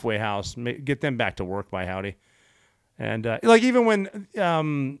the halfway house. Get them back to work, by howdy. And like even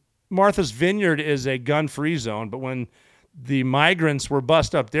when Martha's Vineyard is a gun-free zone, but when the migrants were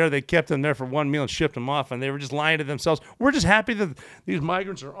bussed up there, they kept them there for one meal and shipped them off, and they were just lying to themselves. We're just happy that these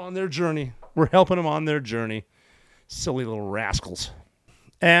migrants are on their journey. We're helping them on their journey. Silly little rascals.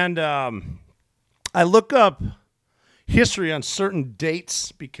 And I look up history on certain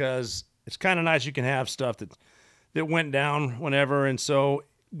dates because it's kind of nice. You can have stuff that went down whenever. And so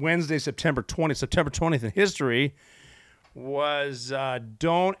Wednesday, September 20th in history was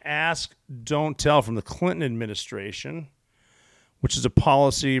Don't Ask, Don't Tell from the Clinton administration, which is a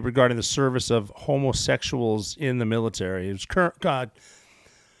policy regarding the service of homosexuals in the military. It was the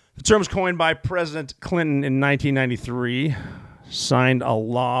term was coined by President Clinton in 1993, signed a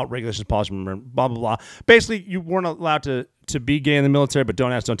law, regulations, policy, blah, blah, blah. Basically, you weren't allowed to be gay in the military, but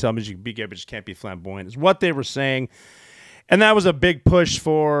don't ask, don't tell means you can be gay, but just can't be flamboyant, is what they were saying. And that was a big push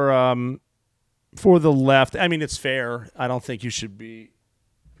for the left. I mean, it's fair. I don't think you should be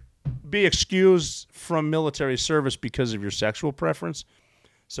excused from military service because of your sexual preference.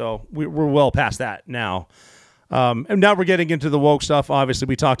 So we're well past that now. And now we're getting into the woke stuff. Obviously,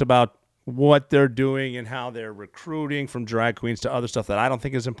 we talked about what they're doing and how they're recruiting from drag queens to other stuff that I don't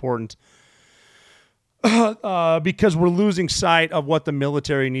think is important. Because we're losing sight of what the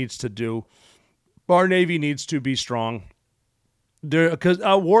military needs to do. Our Navy needs to be strong. Because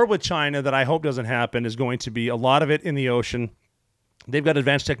a war with China that I hope doesn't happen is going to be a lot of it in the ocean. They've got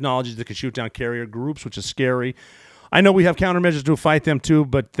advanced technologies that can shoot down carrier groups, which is scary. I know we have countermeasures to fight them too,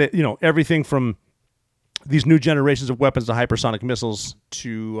 but everything from these new generations of weapons to hypersonic missiles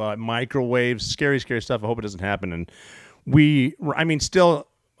to microwaves, scary stuff. I hope it doesn't happen. And still,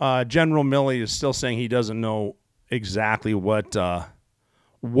 General Milley is still saying he doesn't know exactly what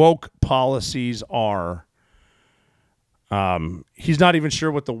woke policies are. He's not even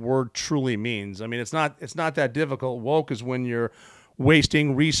sure what the word truly means. I mean, it's not that difficult. Woke is when you're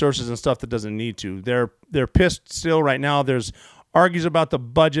wasting resources and stuff that doesn't need to. They're pissed still right now. There's argues about the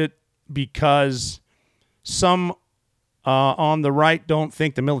budget because some on the right don't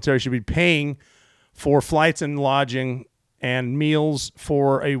think the military should be paying for flights and lodging and meals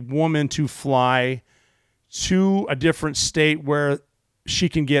for a woman to fly to a different state where she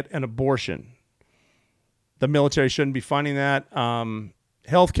can get an abortion. The military shouldn't be funding that.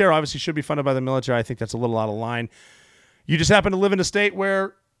 Healthcare obviously should be funded by the military. I think that's a little out of line. You just happen to live in a state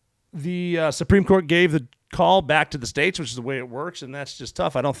where the Supreme Court gave the call back to the states, which is the way it works, and that's just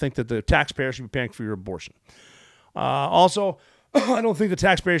tough. I don't think that the taxpayer should be paying for your abortion. Also, I don't think the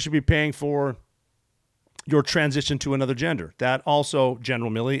taxpayer should be paying for your transition to another gender. That also, General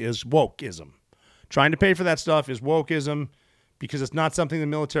Milley, is wokeism. Trying to pay for that stuff is wokeism because it's not something the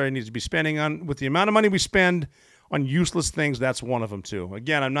military needs to be spending on. With the amount of money we spend on useless things, that's one of them too.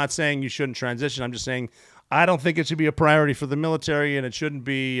 Again, I'm not saying you shouldn't transition. I'm just saying I don't think it should be a priority for the military, and it shouldn't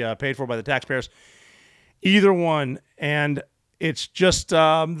be paid for by the taxpayers. Either one. And it's just,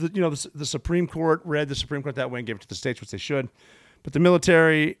 the Supreme Court read the Supreme Court that way and gave it to the states, which they should. But the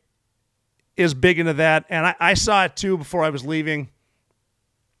military is big into that. And I saw it too before I was leaving.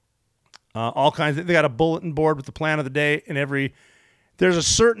 All kinds of, they got a bulletin board with the plan of the day there's a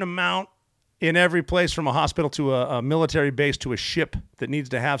certain amount in every place, from a hospital to a military base to a ship, that needs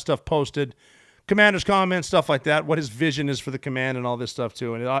to have stuff posted. Commander's comments, stuff like that, what his vision is for the command and all this stuff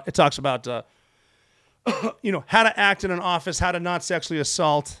too. And it talks about, how to act in an office, how to not sexually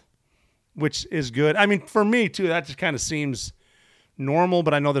assault, which is good. I mean, for me too, that just kind of seems normal,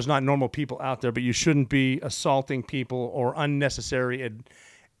 but I know there's not normal people out there, but you shouldn't be assaulting people or unnecessary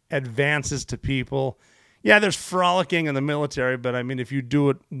advances to people. Yeah, there's frolicking in the military, but I mean, if you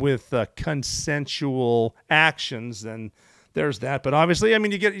do it with consensual actions, then there's that. But obviously, I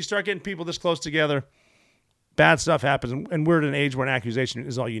mean, you start getting people this close together, bad stuff happens, and we're at an age where an accusation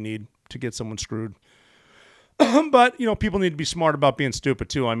is all you need to get someone screwed. But, people need to be smart about being stupid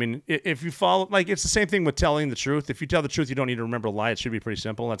too. I mean, if you follow, it's the same thing with telling the truth. If you tell the truth, you don't need to remember a lie. It should be pretty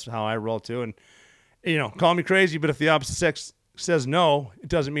simple. That's how I roll too. And, call me crazy, but if the opposite sex says no, it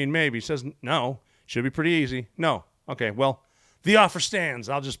doesn't mean maybe. It says no. Should be pretty easy. No. Okay, well, the offer stands.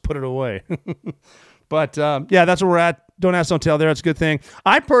 I'll just put it away. But, that's where we're at. Don't ask, don't tell there. It's a good thing.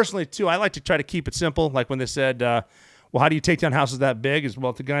 I personally, too, I like to try to keep it simple. Like when they said, well, how do you take down houses that big?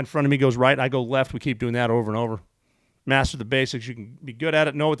 Well, if the guy in front of me goes right, I go left. We keep doing that over and over. Master the basics. You can be good at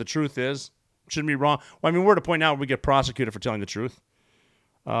it, know what the truth is. Shouldn't be wrong. Well, I mean, we're at a point now where we get prosecuted for telling the truth.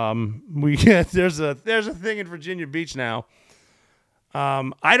 There's a thing in Virginia Beach now.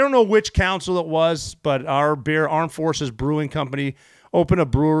 I don't know which council it was, but our Armed Forces Brewing Company opened a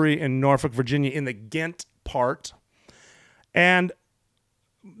brewery in Norfolk, Virginia, in the Ghent part. And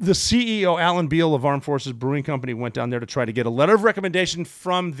the CEO, Alan Beal of Armed Forces Brewing Company, went down there to try to get a letter of recommendation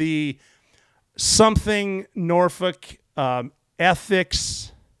from the something Norfolk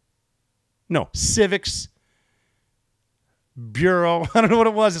Civics Bureau. I don't know what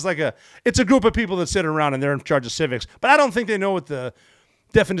it was. It's a group of people that sit around and they're in charge of civics. But I don't think they know what the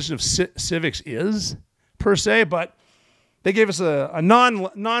definition of civics is per se. But they gave us a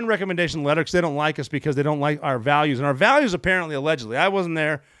non-recommendation letter because they don't like us, because they don't like our values. And our values, apparently, allegedly, I wasn't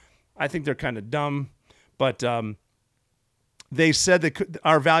there. I think they're kind of dumb. But they said that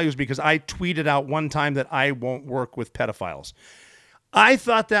our values, because I tweeted out one time that I won't work with pedophiles. I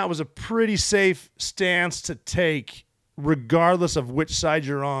thought that was a pretty safe stance to take, regardless of which side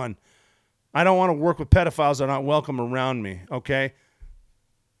you're on. I don't want to work with pedophiles that are not welcome around me, okay?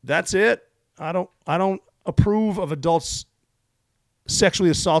 That's it. I don't approve of adults sexually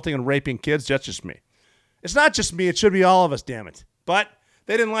assaulting and raping kids. That's just me. It's not just me. It should be all of us, damn it. But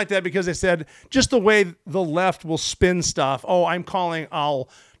they didn't like that because they said just the way the left will spin stuff. Oh, I'm calling all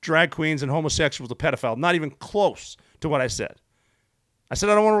drag queens and homosexuals a pedophile. Not even close to what I said. I said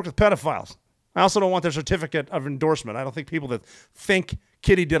I don't want to work with pedophiles. I also don't want their certificate of endorsement. I don't think people that think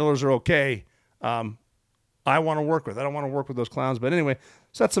kitty diddlers are okay, I want to work with. I don't want to work with those clowns. But anyway,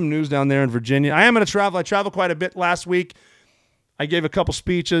 so that's some news down there in Virginia. I am going to travel. I traveled quite a bit last week. I gave a couple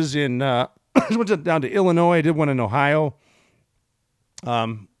speeches in, I went down to Illinois. I did one in Ohio.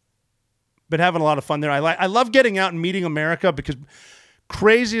 Been having a lot of fun there. I love getting out and meeting America because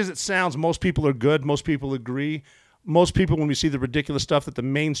crazy as it sounds, most people are good. Most people agree. Most people, when we see the ridiculous stuff that the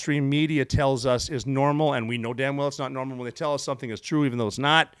mainstream media tells us is normal, and we know damn well it's not normal when they tell us something is true, even though it's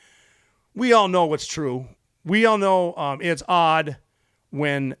not, we all know what's true. We all know it's odd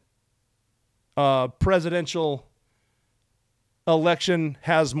when a presidential election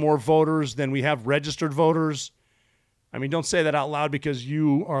has more voters than we have registered voters. I mean, don't say that out loud because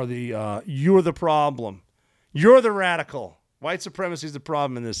you're the problem. You're the radical. White supremacy is the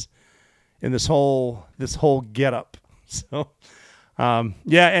problem in this whole getup. So,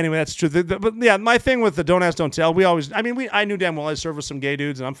 anyway, that's true. But yeah, my thing with the don't ask, don't tell, I knew damn well I served with some gay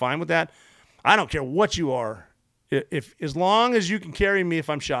dudes, and I'm fine with that. I don't care what you are. As long as you can carry me if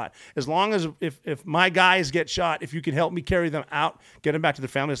I'm shot, as long as if my guys get shot, if you can help me carry them out, get them back to their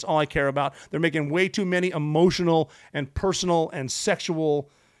family, that's all I care about. They're making way too many emotional and personal and sexual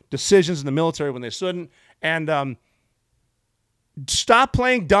decisions in the military when they shouldn't. And stop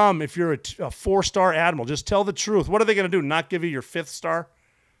playing dumb if you're a 4-star admiral. Just tell the truth. What are they going to do? Not give you your 5th star?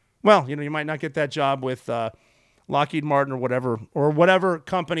 Well, you might not get that job with Lockheed Martin or whatever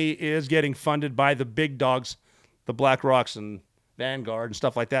company is getting funded by the big dogs, the BlackRocks and Vanguard and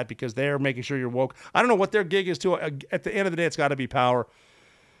stuff like that, because they're making sure you're woke. I don't know what their gig is too. At the end of the day, it's got to be power.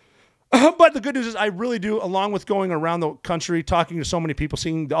 But the good news is I really do, along with going around the country, talking to so many people,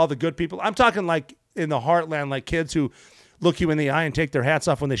 seeing all the good people. I'm talking like in the heartland, like kids who look you in the eye and take their hats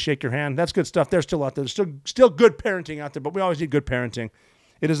off when they shake your hand. That's good stuff. They're still out there. There's still good parenting out there, but we always need good parenting.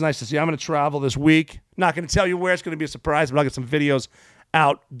 It is nice to see. I'm going to travel this week. Not going to tell you where. It's going to be a surprise, but I'll get some videos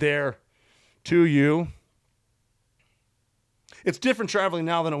out there to you. It's different traveling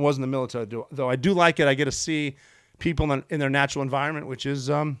now than it was in the military, though. I do like it. I get to see people in their natural environment, which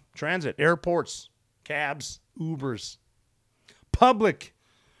is transit, airports, cabs, Ubers, public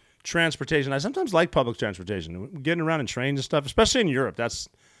transportation. I sometimes like public transportation, getting around in trains and stuff, especially in Europe. That's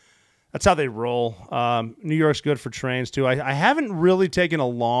how they roll. New York's good for trains too. I haven't really taken a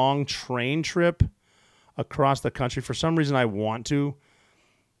long train trip across the country. For some reason, I want to.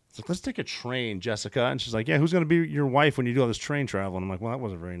 It's like, let's take a train, Jessica. And she's like, yeah, who's going to be your wife when you do all this train travel? And I'm like, well, that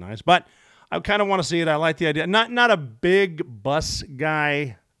wasn't very nice. But I kind of want to see it. I like the idea. Not a big bus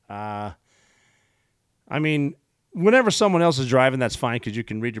guy. I mean, whenever someone else is driving, that's fine because you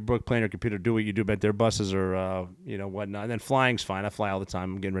can read your book, play on your computer, do what you do. But their buses are, whatnot. And then flying's fine. I fly all the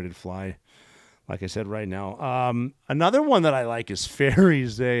time. I'm getting ready to fly, like I said, right now. Another one that I like is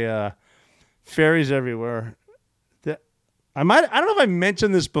ferries. Ferries everywhere. I don't know if I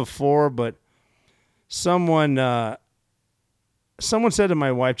mentioned this before, but someone said to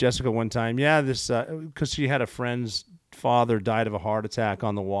my wife Jessica one time, yeah, this because she had a friend's father died of a heart attack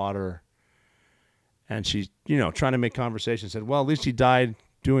on the water, and she, trying to make conversation, said, well, at least he died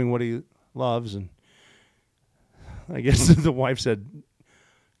doing what he loves, and I guess the wife said,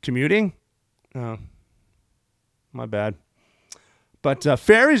 commuting? Oh, my bad. But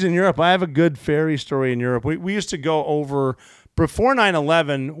ferries in Europe, I have a good ferry story in Europe. We used to go over, before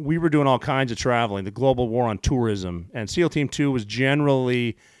 9/11, we were doing all kinds of traveling, the global war on tourism. And SEAL Team 2 was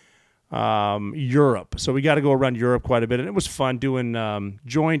generally Europe. So we got to go around Europe quite a bit. And it was fun doing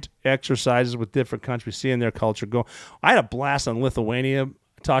joint exercises with different countries, seeing their culture go. I had a blast on Lithuania.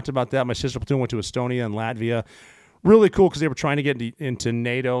 I talked about that. My sister platoon went to Estonia and Latvia. Really cool because they were trying to get into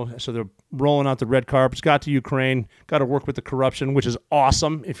NATO, so they're rolling out the red carpets. Got to Ukraine, got to work with the corruption, which is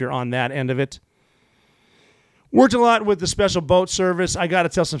awesome if you're on that end of it. Worked a lot with the Special Boat Service. I got to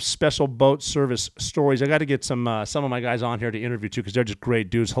tell some Special Boat Service stories. I got to get some of my guys on here to interview too because they're just great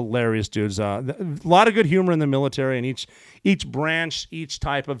dudes, hilarious dudes. A lot of good humor in the military, and each branch, each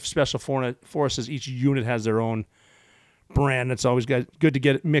type of Special Forces, each unit has their own brand. It's always good to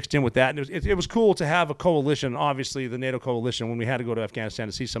get it mixed in with that. And it was cool to have a coalition, obviously the NATO coalition, when we had to go to Afghanistan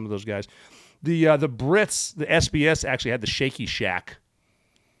to see some of those guys. The Brits, the SBS, actually had the Shaky Shack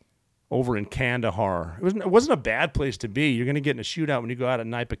over in Kandahar. It wasn't a bad place to be. You're going to get in a shootout when you go out at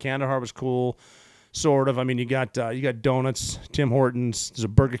night, but Kandahar was cool, sort of. I mean, you got donuts, Tim Hortons, there's a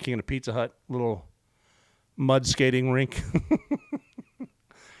Burger King and a Pizza Hut, little mud skating rink.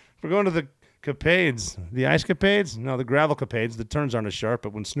 We're going to the Capades. The ice capades? No, the gravel capades. The turns aren't as sharp,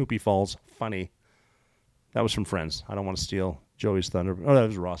 but when Snoopy falls, funny. That was from Friends. I don't want to steal Joey's thunder. Oh, that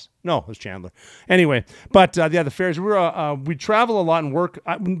was Ross. No, it was Chandler. Anyway, but the ferries. We travel a lot and work.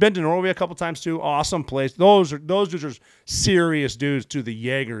 I've been to Norway a couple times too. Awesome place. Those dudes are serious dudes too. The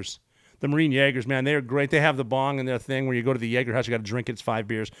Jaegers, the Marine Jaegers, man, they are great. They have the bong and their thing where you go to the Jaeger house, you got to drink it. It's 5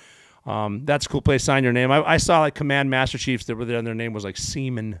 beers. That's a cool place. Sign your name. I saw like Command Master Chiefs that were there, and their name was like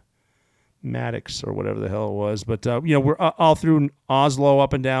Seaman Maddox or whatever the hell it was. But we're all through Oslo,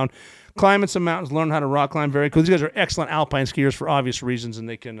 up and down, climbing some mountains, learning how to rock climb. Very cool. These guys are excellent alpine skiers for obvious reasons, and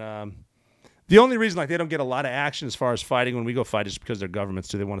they can. The only reason like they don't get a lot of action as far as fighting when we go fight is because they're governments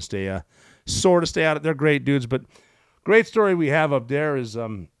too. They want to stay out of. They're great dudes, but great story we have up there is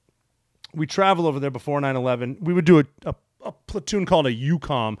we travel over there before 9/11. We would do a platoon called a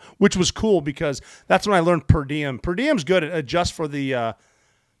UCOM, which was cool because that's when I learned per diem. Per diem's good at adjust for the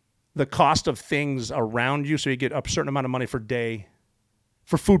cost of things around you, so you get a certain amount of money for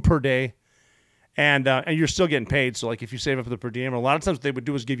food per day, and you're still getting paid. So like if you save up for the per diem, a lot of times what they would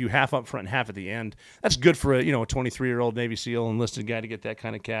do is give you half up front and half at the end. That's good for a 23-year-old Navy SEAL enlisted guy to get that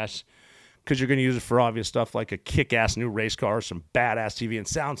kind of cash, because you're going to use it for obvious stuff like a kick-ass new race car, some badass TV and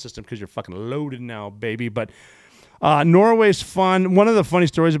sound system, because you're fucking loaded now, baby. But Norway's fun. One of the funny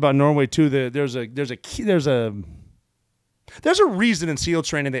stories about Norway too, there's a reason in SEAL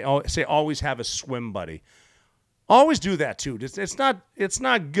training they say always have a swim buddy. Always do that too. It's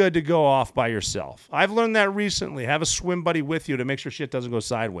not good to go off by yourself. I've learned that recently. Have a swim buddy with you to make sure shit doesn't go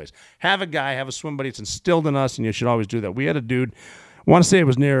sideways. Have a swim buddy. It's instilled in us, and you should always do that. We had a dude, I want to say it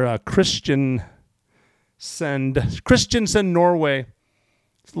was near Kristiansand, Norway.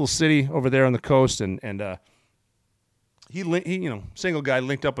 It's a little city over there on the coast, and he single guy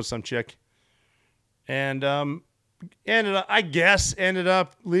linked up with some chick, and ended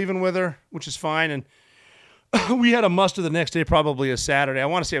up leaving with her, which is fine. And we had a muster the next day, probably a Saturday. I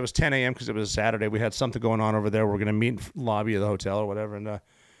want to say it was 10 a.m. because it was a Saturday. We had something going on over there. We're going to meet in the lobby of the hotel or whatever. And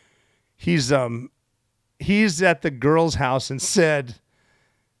he's at the girl's house and said,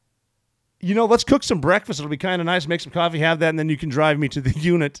 let's cook some breakfast. It'll be kind of nice. Make some coffee, have that, and then you can drive me to the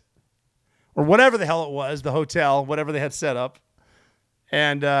unit or whatever the hell it was, the hotel, whatever they had set up.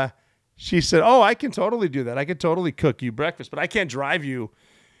 And she said, oh, I can totally do that. I can totally cook you breakfast, but I can't drive you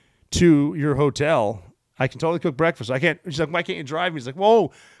to your hotel. I can totally cook breakfast. I can't. She's like, why can't you drive me? He's like,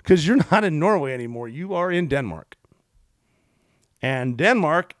 whoa, because you're not in Norway anymore. You are in Denmark. And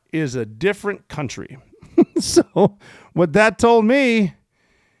Denmark is a different country. So what that told me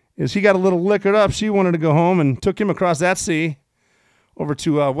is he got a little liquored up. She wanted to go home and took him across that sea over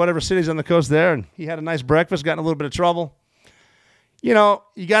to whatever city's on the coast there. And he had a nice breakfast, got in a little bit of trouble. You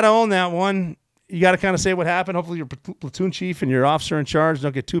got to own that one. You got to kind of say what happened. Hopefully your platoon chief and your officer in charge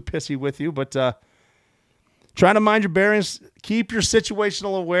don't get too pissy with you. But trying to mind your bearings, keep your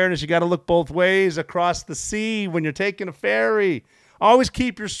situational awareness. You got to look both ways across the sea when you're taking a ferry. Always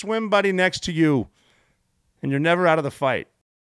keep your swim buddy next to you, and you're never out of the fight.